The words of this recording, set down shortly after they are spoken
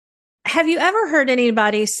Have you ever heard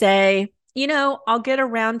anybody say, I'll get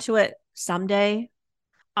around to it someday?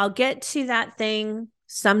 I'll get to that thing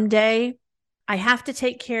someday. I have to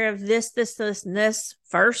take care of this, and this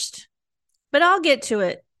first, but I'll get to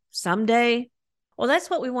it someday. Well, that's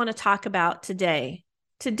what we want to talk about today.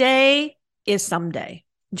 Today is someday.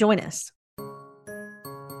 Join us.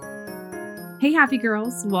 Hey, happy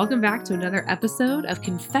girls. Welcome back to another episode of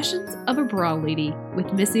Confessions of a Bra Lady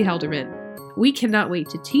with Missy Helderman. We cannot wait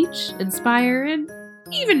to teach, inspire, and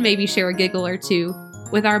even maybe share a giggle or two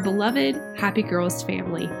with our beloved Happy Girls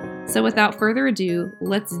family. So without further ado,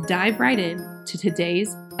 let's dive right in to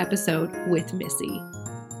today's episode with Missy.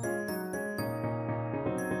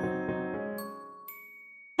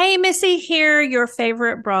 Hey, Missy here, your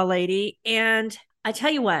favorite bra lady. And I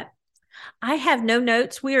tell you what, I have no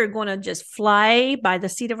notes. We are going to just fly by the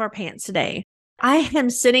seat of our pants today. I am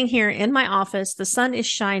sitting here in my office. The sun is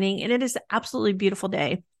shining and it is an absolutely beautiful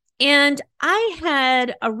day. And I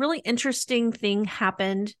had a really interesting thing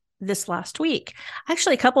happened this last week.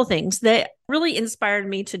 Actually, a couple things that really inspired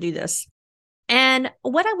me to do this. And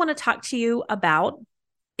what I want to talk to you about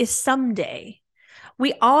is someday.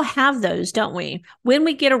 We all have those, don't we? When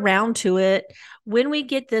we get around to it, when we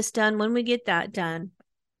get this done, when we get that done.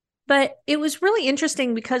 But it was really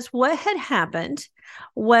interesting because what had happened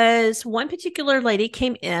was one particular lady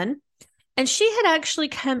came in, and she had actually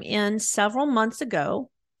come in several months ago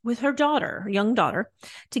with her daughter, her young daughter,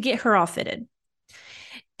 to get her all fitted.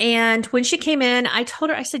 And when she came in, I told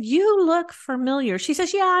her, I said, "You look familiar." She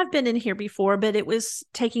says, "Yeah, I've been in here before, but it was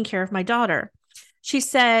taking care of my daughter." She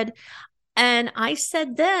said, and I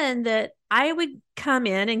said then that I would come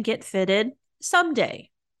in and get fitted someday.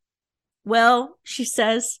 Well, she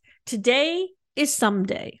says, "Today is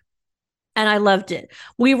someday." And I loved it.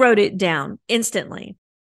 We wrote it down instantly.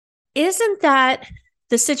 Isn't that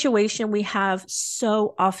the situation we have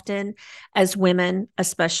so often as women,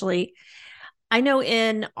 especially? I know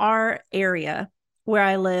in our area where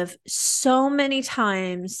I live, so many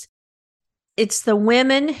times it's the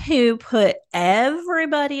women who put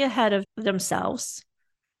everybody ahead of themselves.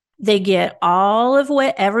 They get all of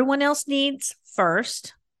what everyone else needs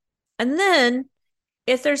first. And then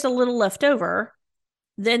if there's a little left over,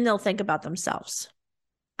 then they'll think about themselves.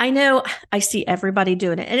 I know I see everybody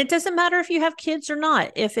doing it. And it doesn't matter if you have kids or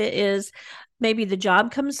not. If it is maybe the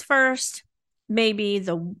job comes first, maybe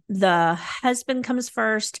the husband comes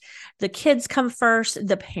first, the kids come first,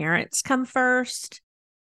 the parents come first,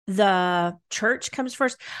 the church comes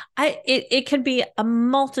first. It could be a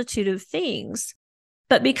multitude of things.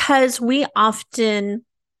 But because we often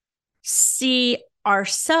see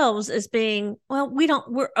ourselves as being, well,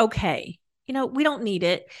 we're okay. We don't need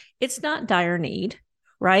it. It's not dire need,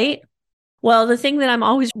 right? Well, the thing that I'm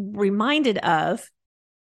always reminded of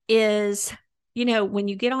is, when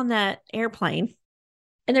you get on that airplane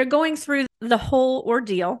and they're going through the whole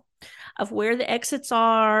ordeal of where the exits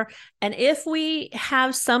are. And if we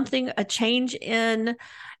have a change in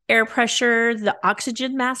air pressure, the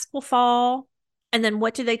oxygen mask will fall. And then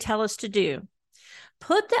what do they tell us to do?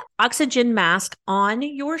 Put the oxygen mask on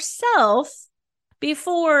yourself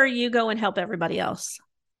before you go and help everybody else.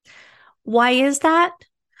 Why is that?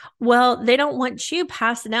 Well, they don't want you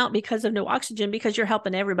passing out because of no oxygen because you're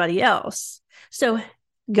helping everybody else. So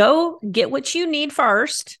go get what you need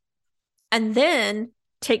first and then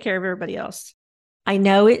take care of everybody else. I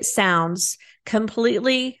know it sounds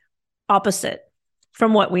completely opposite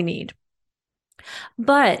from what we need.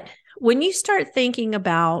 But when you start thinking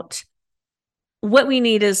about what we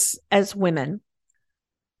need as women,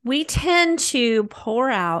 we tend to pour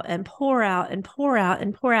out and pour out and pour out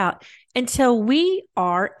and pour out until we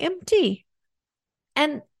are empty.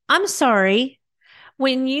 And I'm sorry,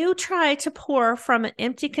 when you try to pour from an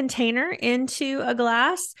empty container into a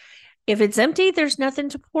glass, if it's empty, there's nothing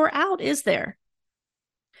to pour out, is there?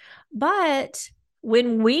 But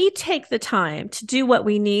when we take the time to do what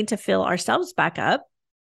we need to fill ourselves back up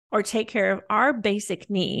or take care of our basic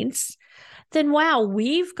needs, then wow,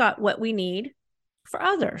 we've got what we need for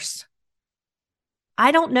others.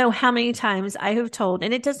 I don't know how many times I have told,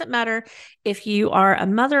 and it doesn't matter if you are a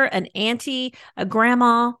mother, an auntie, a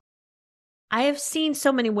grandma. I have seen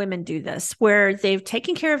so many women do this where they've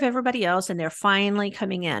taken care of everybody else and they're finally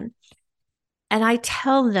coming in. And I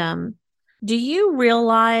tell them, do you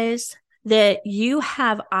realize that you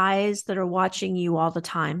have eyes that are watching you all the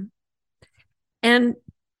time? And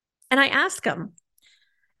I ask them,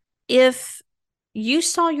 if you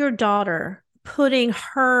saw your daughter putting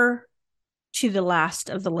her to the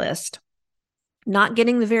last of the list, not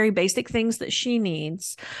getting the very basic things that she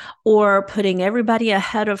needs, or putting everybody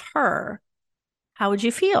ahead of her, how would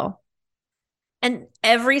you feel? And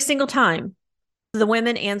every single time the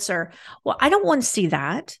women answer, well, I don't want to see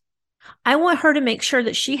that. I want her to make sure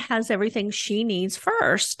that she has everything she needs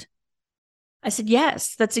first. I said,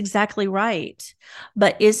 yes, that's exactly right.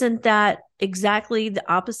 But isn't that exactly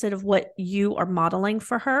the opposite of what you are modeling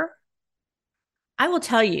for her? I will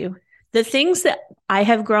tell you the things that I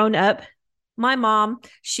have grown up. My mom,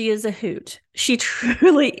 she is a hoot. She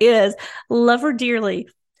truly is. Love her dearly.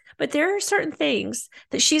 But there are certain things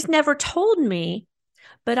that she's never told me,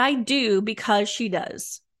 but I do because she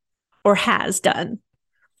does or has done.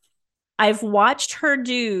 I've watched her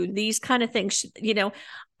do these kind of things.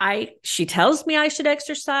 She tells me I should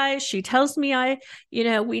exercise. She tells me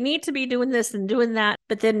we need to be doing this and doing that,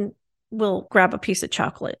 but then we'll grab a piece of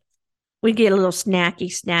chocolate. We get a little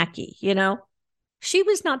snacky. She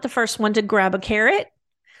was not the first one to grab a carrot.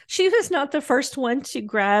 She was not the first one to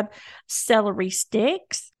grab celery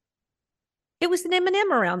sticks. It was an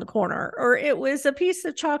M&M around the corner, or it was a piece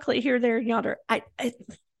of chocolate here, there, and yonder.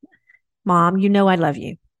 Mom, I love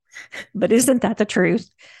you, but isn't that the truth?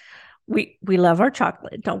 We love our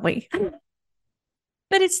chocolate, don't we?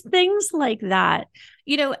 But it's things like that,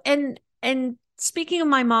 and speaking of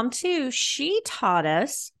my mom too, she taught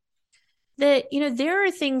us that, there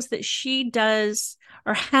are things that she does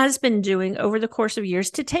or has been doing over the course of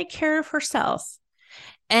years to take care of herself.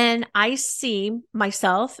 And I see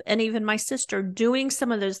myself and even my sister doing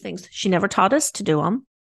some of those things. She never taught us to do them,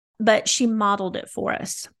 but she modeled it for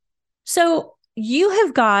us. So you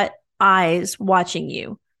have got eyes watching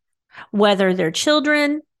you, whether they're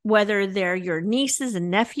children, whether they're your nieces and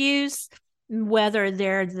nephews, whether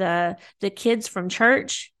they're the kids from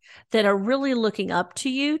church that are really looking up to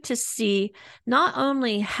you to see not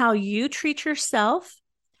only how you treat yourself,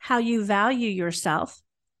 how you value yourself,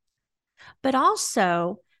 but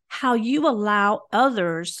also how you allow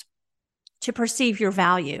others to perceive your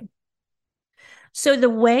value. So the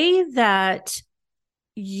way that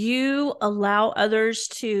you allow others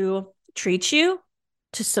to treat you,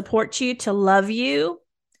 to support you, to love you,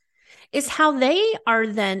 is how they are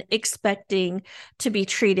then expecting to be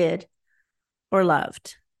treated or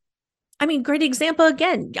loved. I mean, great example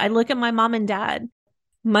again. I look at my mom and dad.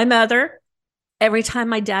 My mother, every time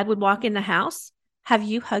my dad would walk in the house, have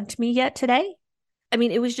you hugged me yet today? I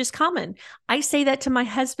mean, it was just common. I say that to my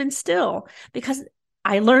husband still because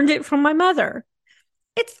I learned it from my mother.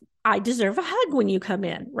 I deserve a hug when you come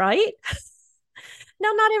in, right?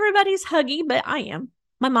 Now, not everybody's huggy, but I am.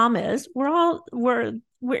 My mom is. We're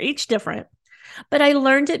each different. But I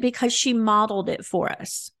learned it because she modeled it for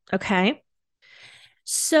us. Okay.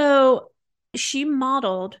 So she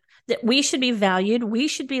modeled that we should be valued, we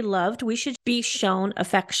should be loved, we should be shown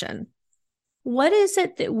affection. What is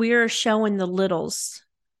it that we're showing the littles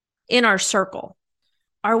in our circle?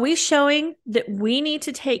 Are we showing that we need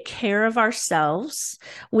to take care of ourselves?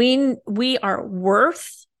 We are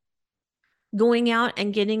worth going out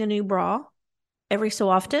and getting a new bra every so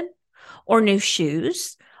often, or new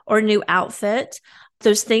shoes, or new outfit,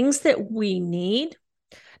 those things that we need.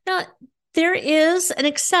 Now, there is an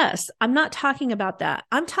excess. I'm not talking about that.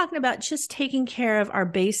 I'm talking about just taking care of our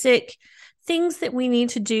basic things that we need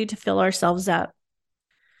to do to fill ourselves up.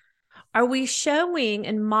 Are we showing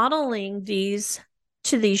and modeling these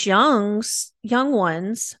to these young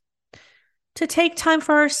ones to take time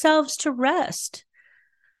for ourselves to rest,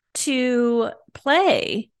 to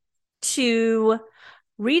play, to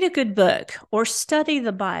read a good book or study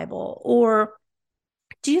the Bible or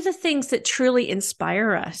do the things that truly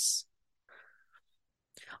inspire us?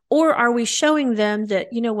 Or are we showing them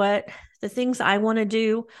that, you know what, the things I want to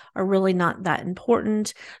do are really not that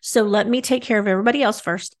important. So let me take care of everybody else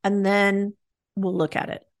first, and then we'll look at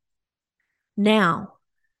it. Now,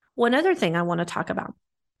 one other thing I want to talk about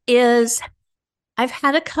is I've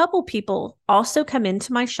had a couple people also come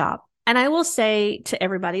into my shop, and I will say to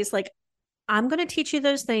everybody, it's like, I'm going to teach you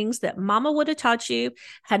those things that mama would have taught you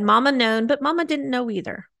had mama known, but mama didn't know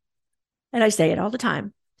either. And I say it all the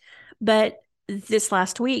time. But this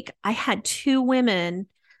last week, I had two women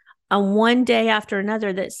on one day after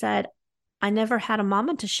another that said, I never had a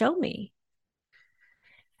mama to show me.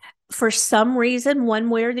 For some reason, one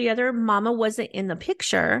way or the other, mama wasn't in the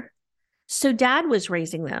picture. So dad was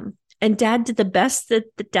raising them, and dad did the best that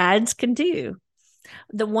the dads can do.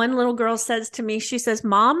 The one little girl says to me, she says,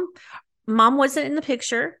 Mom wasn't in the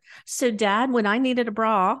picture. So dad, when I needed a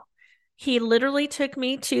bra, he literally took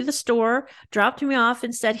me to the store, dropped me off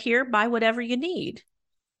and said, here, buy whatever you need.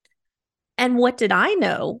 And what did I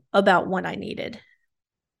know about what I needed?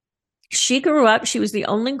 She grew up, she was the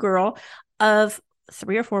only girl of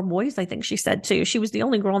 3 or 4 boys, I think she said too. She was the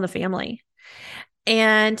only girl in the family.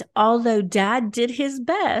 And although dad did his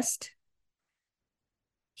best,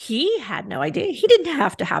 he had no idea. He didn't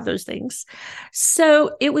have to have those things.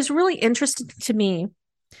 So it was really interesting to me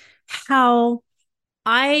how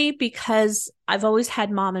because I've always had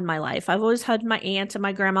mom in my life, I've always had my aunt and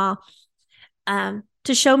my grandma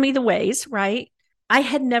to show me the ways, right? I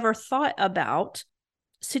had never thought about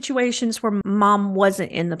situations where mom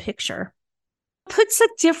wasn't in the picture. Puts a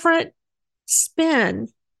different spin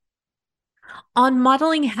on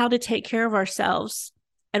modeling how to take care of ourselves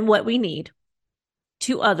and what we need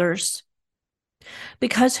to others.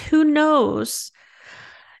 Because who knows,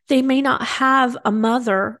 they may not have a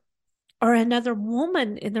mother or another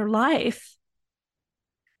woman in their life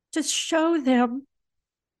to show them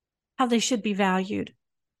how they should be valued,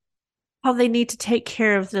 how they need to take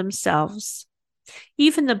care of themselves,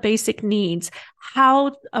 even the basic needs,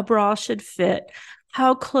 how a bra should fit,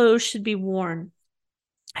 how clothes should be worn,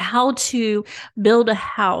 how to build a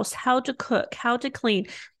house, how to cook, how to clean,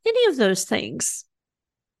 any of those things.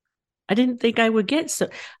 I didn't think I would get so,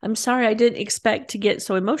 I'm sorry, I didn't expect to get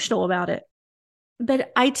so emotional about it.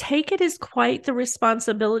 But I take it as quite the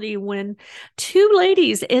responsibility when two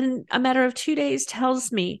ladies in a matter of 2 days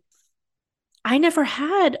tells me, I never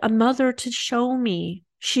had a mother to show me.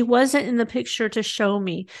 She wasn't in the picture to show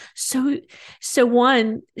me. So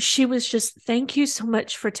one, she was just, thank you so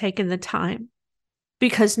much for taking the time,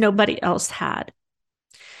 because nobody else had.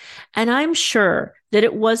 And I'm sure that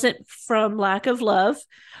it wasn't from lack of love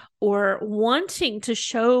or wanting to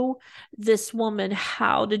show this woman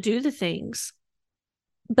how to do the things.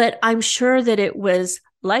 But I'm sure that it was,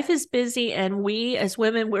 life is busy, and we as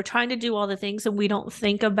women, we're trying to do all the things, and we don't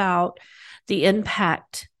think about the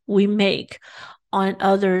impact we make on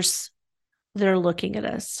others that are looking at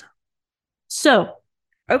us. So,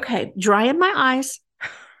 okay, drying my eyes.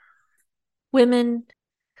 Women,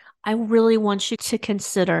 I really want you to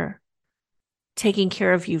consider taking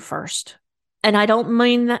care of you first. And I don't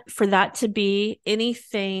mean that for that to be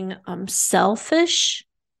anything selfish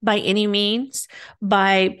by any means,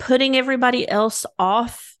 by putting everybody else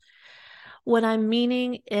off. What I'm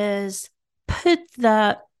meaning is put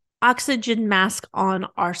the oxygen mask on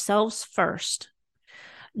ourselves first.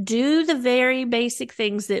 Do the very basic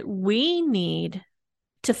things that we need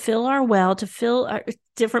to fill our well, to fill our,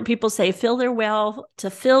 different people say, fill their well, to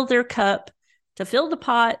fill their cup, to fill the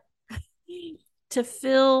pot, to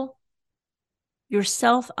fill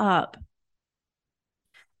yourself up,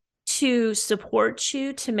 to support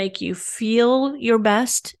you, to make you feel your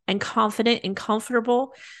best and confident and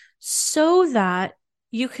comfortable, so that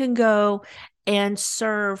you can go and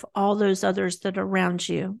serve all those others that are around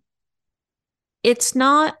you. It's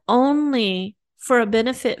not only for a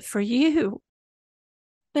benefit for you,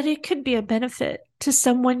 but it could be a benefit to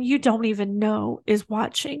someone you don't even know is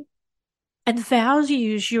watching and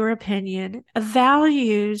values your opinion,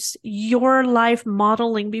 values your life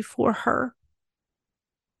modeling before her.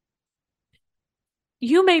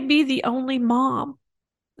 You may be the only mom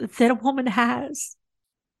that a woman has.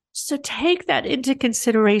 So take that into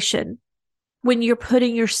consideration when you're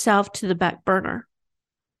putting yourself to the back burner,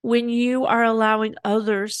 when you are allowing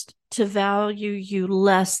others to value you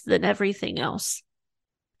less than everything else.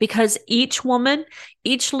 Because each woman,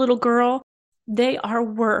 each little girl, they are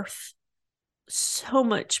worth so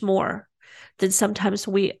much more than sometimes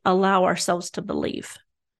we allow ourselves to believe.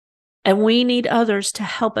 And we need others to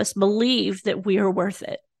help us believe that we are worth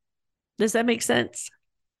it. Does that make sense?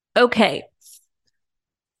 Okay.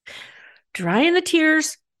 Drying the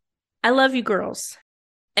tears. I love you girls.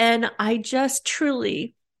 And I just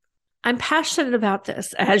truly, I'm passionate about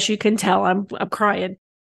this. As you can tell, I'm crying.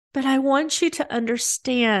 But I want you to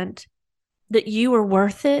understand that you are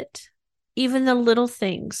worth it. Even the little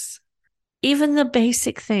things, even the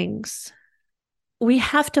basic things. We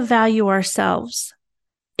have to value ourselves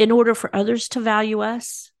in order for others to value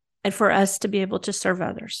us and for us to be able to serve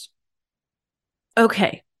others.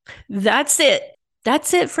 Okay, that's it.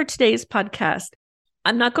 That's it for today's podcast.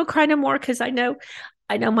 I'm not going to cry no more, because I know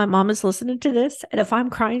my mom is listening to this, and if I'm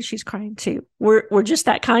crying, she's crying too. We're just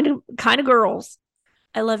that kind of girls.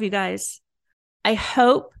 I love you guys. I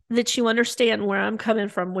hope that you understand where I'm coming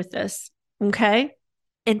from with this. Okay?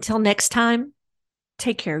 Until next time,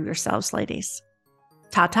 take care of yourselves, ladies.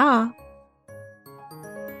 Ta-ta.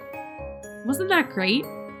 Wasn't that great?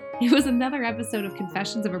 It was another episode of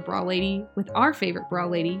Confessions of a Bra Lady with our favorite bra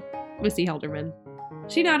lady, Missy Helderman.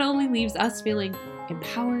 She not only leaves us feeling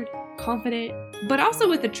empowered, confident, but also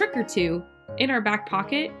with a trick or two in our back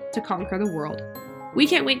pocket to conquer the world. We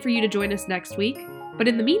can't wait for you to join us next week, but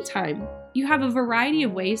in the meantime, you have a variety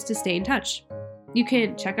of ways to stay in touch. You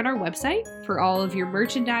can check out our website for all of your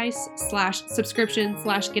merchandise /subscription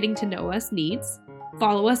 /getting to know us needs.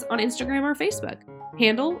 Follow us on Instagram or Facebook.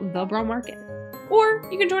 handle The Bra Market. Or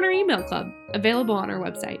you can join our email club, available on our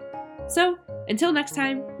website. So, until next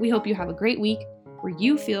time, we hope you have a great week where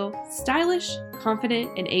you feel stylish,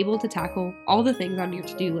 confident, and able to tackle all the things on your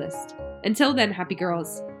to-do list. Until then, happy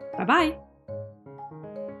girls. Bye-bye.